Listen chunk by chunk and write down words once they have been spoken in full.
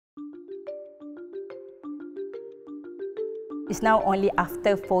It's now only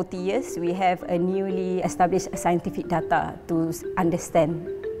after 40 years we have a newly established scientific data to understand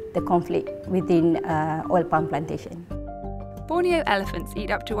the conflict within oil palm plantation. Borneo elephants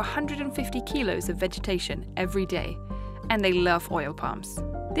eat up to 150 kilos of vegetation every day, and they love oil palms.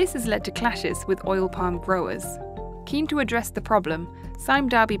 This has led to clashes with oil palm growers. Keen to address the problem, Sime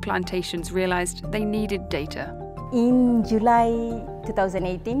Darby Plantations realised they needed data. In July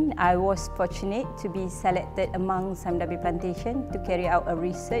 2018, I was fortunate to be selected among Sime Darby Plantation to carry out a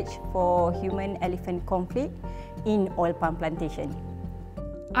research for human-elephant conflict in oil palm plantation.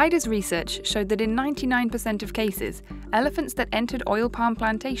 IDA's research showed that in 99% of cases, elephants that entered oil palm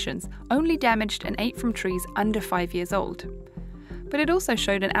plantations only damaged and ate from trees under 5 years old. But it also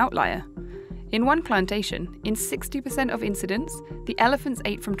showed an outlier. In one plantation, in 60% of incidents, the elephants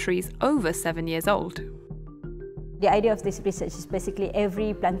ate from trees over 7 years old. The idea of this research is basically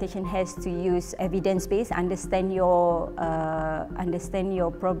every plantation has to use evidence-based, understand your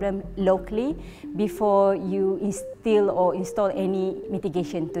problem locally before you instill or install any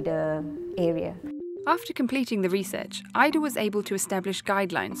mitigation to the area. After completing the research, IDA was able to establish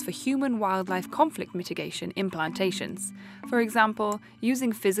guidelines for human-wildlife conflict mitigation in plantations. For example,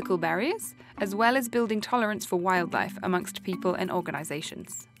 using physical barriers, as well as building tolerance for wildlife amongst people and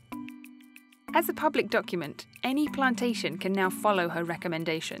organisations. As a public document, any plantation can now follow her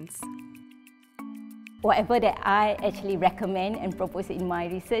recommendations. Whatever that I actually recommend and propose in my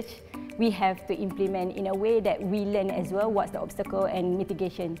research, we have to implement in a way that we learn as well what's the obstacle and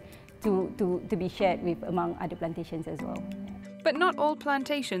mitigation to be shared with among other plantations as well. But not all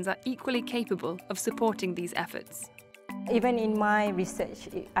plantations are equally capable of supporting these efforts. Even in my research,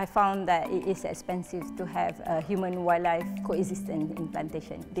 I found that it is expensive to have human-wildlife coexistence in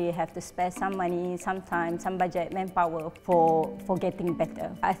plantation. They have to spare some money, some time, some budget, manpower for getting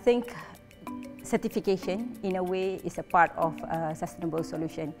better. I think certification, in a way, is a part of a sustainable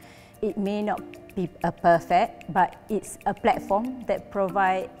solution. It may not be perfect, but it's a platform that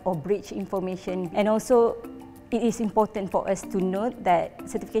provides or bridge information. And also, it is important for us to note that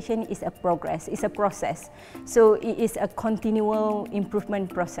certification is a progress, it's a process. So it is a continual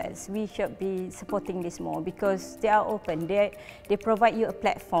improvement process. We should be supporting this more because they are open. They provide you a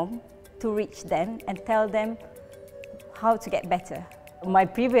platform to reach them and tell them how to get better. My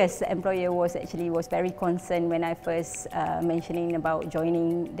previous employer was very concerned when I first mentioning about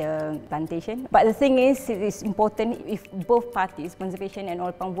joining the plantation. But the thing is, it is important if both parties, conservation and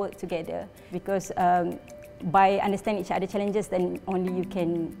oil palm, work together because by understanding each other's challenges, then only you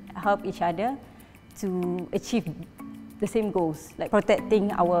can help each other to achieve the same goals, like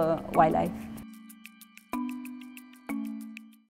protecting our wildlife.